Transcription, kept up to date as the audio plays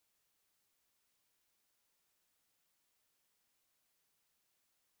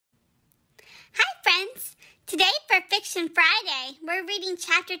friends! Today for Fiction Friday, we're reading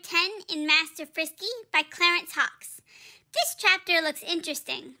Chapter 10 in Master Frisky by Clarence Hawkes. This chapter looks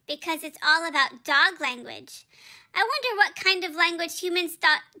interesting because it's all about dog language. I wonder what kind of language humans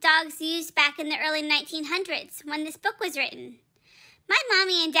thought dogs used back in the early 1900s when this book was written. My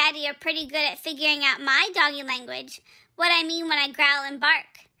mommy and daddy are pretty good at figuring out my doggy language, what I mean when I growl and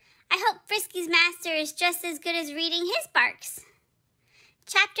bark. I hope Frisky's master is just as good as reading his barks.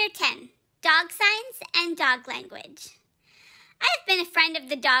 Chapter 10. Dog Signs and Dog Language. I have been a friend of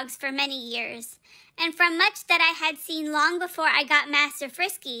the dogs for many years, and from much that I had seen long before I got Master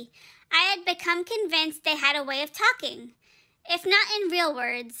Frisky, I had become convinced they had a way of talking, if not in real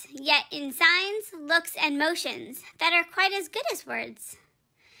words, yet in signs, looks, and motions that are quite as good as words.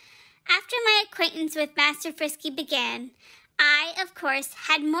 After my acquaintance with Master Frisky began, I, of course,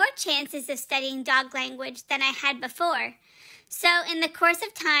 had more chances of studying dog language than I had before. So, in the course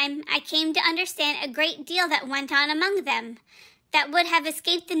of time, I came to understand a great deal that went on among them, that would have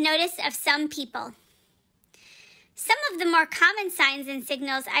escaped the notice of some people. Some of the more common signs and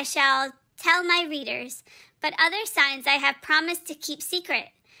signals I shall tell my readers, but other signs I have promised to keep secret.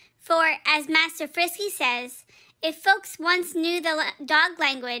 For, as Master Frisky says, if folks once knew the dog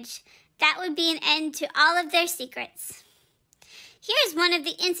language, that would be an end to all of their secrets. Here is one of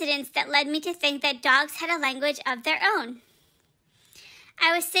the incidents that led me to think that dogs had a language of their own.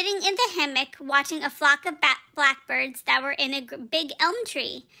 I was sitting in the hammock watching a flock of blackbirds that were in a big elm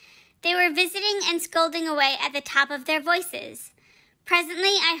tree. They were visiting and scolding away at the top of their voices.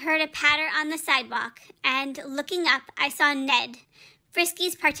 Presently, I heard a patter on the sidewalk, and looking up, I saw Ned,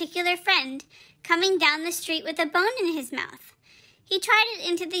 Frisky's particular friend, coming down the street with a bone in his mouth. He trotted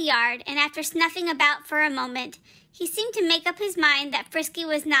into the yard, and after snuffing about for a moment, he seemed to make up his mind that Frisky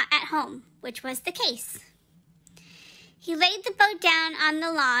was not at home, which was the case. He laid the boat down on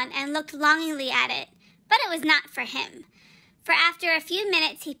the lawn and looked longingly at it, but it was not for him. For after a few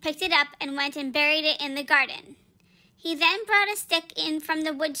minutes he picked it up and went and buried it in the garden. He then brought a stick in from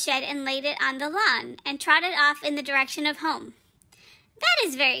the woodshed and laid it on the lawn, and trotted off in the direction of home. "That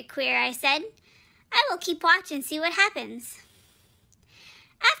is very queer," I said. "I will keep watch and see what happens."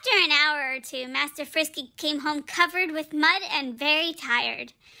 After an hour or two, Master Frisky came home covered with mud and very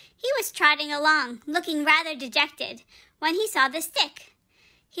tired. He was trotting along, looking rather dejected, when he saw the stick.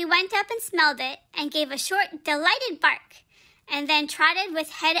 He went up and smelled it, and gave a short, delighted bark, and then trotted with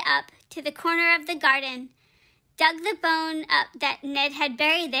head up to the corner of the garden, dug the bone up that Ned had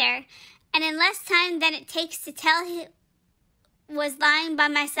buried there, and in less time than it takes to tell he was lying by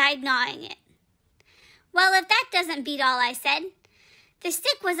my side gnawing it. "Well, if that doesn't beat all," I said. The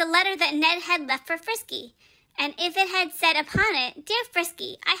stick was a letter that Ned had left for Frisky, and if it had said upon it, "Dear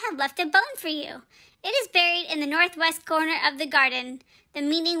Frisky, I have left a bone for you. It is buried in the northwest corner of the garden," the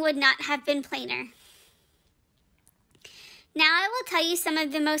meaning would not have been plainer. Now I will tell you some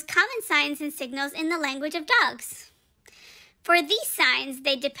of the most common signs and signals in the language of dogs. For these signs,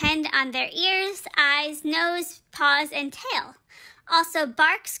 they depend on their ears, eyes, nose, paws, and tail. Also,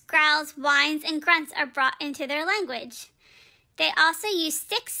 barks, growls, whines, and grunts are brought into their language. They also use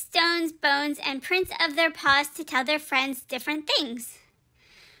sticks, stones, bones, and prints of their paws to tell their friends different things.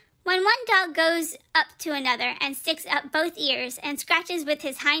 When one dog goes up to another and sticks up both ears and scratches with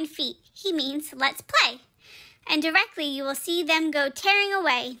his hind feet, he means, "Let's play." And directly you will see them go tearing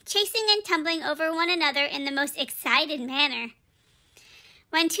away, chasing and tumbling over one another in the most excited manner.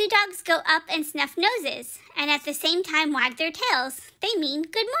 When two dogs go up and snuff noses, and at the same time wag their tails, they mean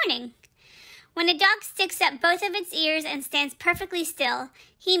 "Good morning." When a dog sticks up both of its ears and stands perfectly still,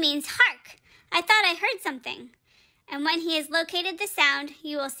 he means "Hark! I thought I heard something." And when he has located the sound,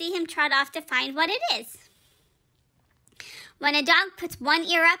 you will see him trot off to find what it is. When a dog puts one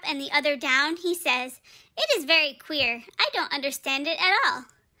ear up and the other down, he says, "It is very queer. I don't understand it at all."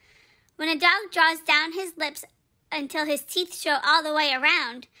 When a dog draws down his lips until his teeth show all the way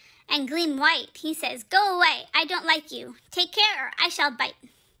around and gleam white, he says, "Go away. I don't like you. Take care or I shall bite."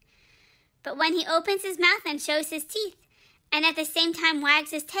 But when he opens his mouth and shows his teeth, and at the same time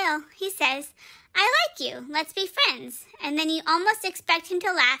wags his tail, he says, "I like you, let's be friends," and then you almost expect him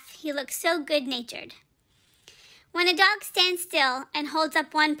to laugh, he looks so good-natured. When a dog stands still and holds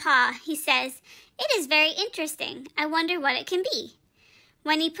up one paw, he says, "It is very interesting, I wonder what it can be."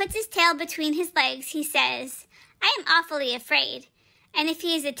 When he puts his tail between his legs, he says, "I am awfully afraid," and if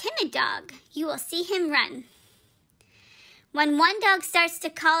he is a timid dog, you will see him run. When one dog starts to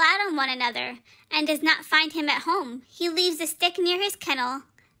call out on one another and does not find him at home, he leaves a stick near his kennel.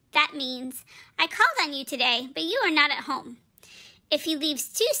 That means, "I called on you today, but you are not at home." If he leaves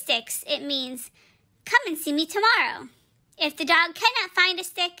two sticks, it means, "Come and see me tomorrow." If the dog cannot find a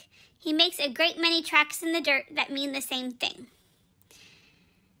stick, He makes a great many tracks in the dirt that mean the same thing.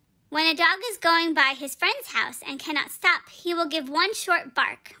 When a dog is going by his friend's house and cannot stop, he will give one short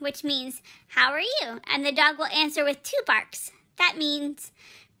bark, which means, "How are you?" And the dog will answer with 2 barks. That means,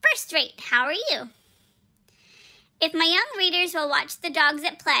 "First rate, how are you?" If my young readers will watch the dogs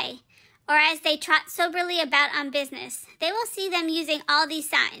at play, or as they trot soberly about on business, they will see them using all these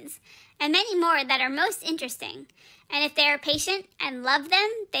signs, and many more that are most interesting. And if they are patient and love them,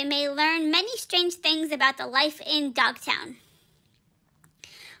 they may learn many strange things about the life in Dogtown.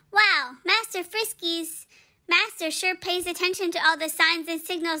 Wow, Master Frisky's master sure pays attention to all the signs and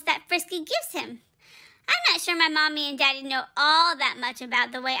signals that Frisky gives him. I'm not sure my mommy and daddy know all that much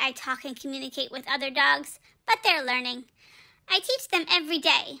about the way I talk and communicate with other dogs, but they're learning. I teach them every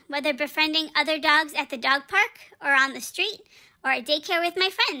day, whether befriending other dogs at the dog park, or on the street, or at daycare with my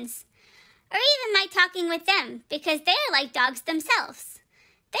friends, or even my talking with them, because they are like dogs themselves.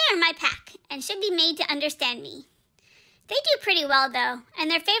 They are my pack, and should be made to understand me. They do pretty well, though, and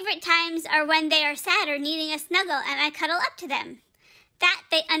their favorite times are when they are sad or needing a snuggle and I cuddle up to them. That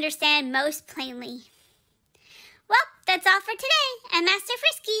they understand most plainly. Well, that's all for today, and Master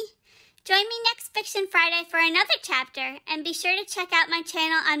Frisky. Join me next Fiction Friday for another chapter, and be sure to check out my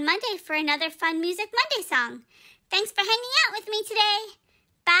channel on Monday for another fun Music Monday song. Thanks for hanging out with me today.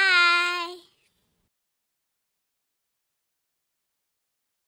 Bye!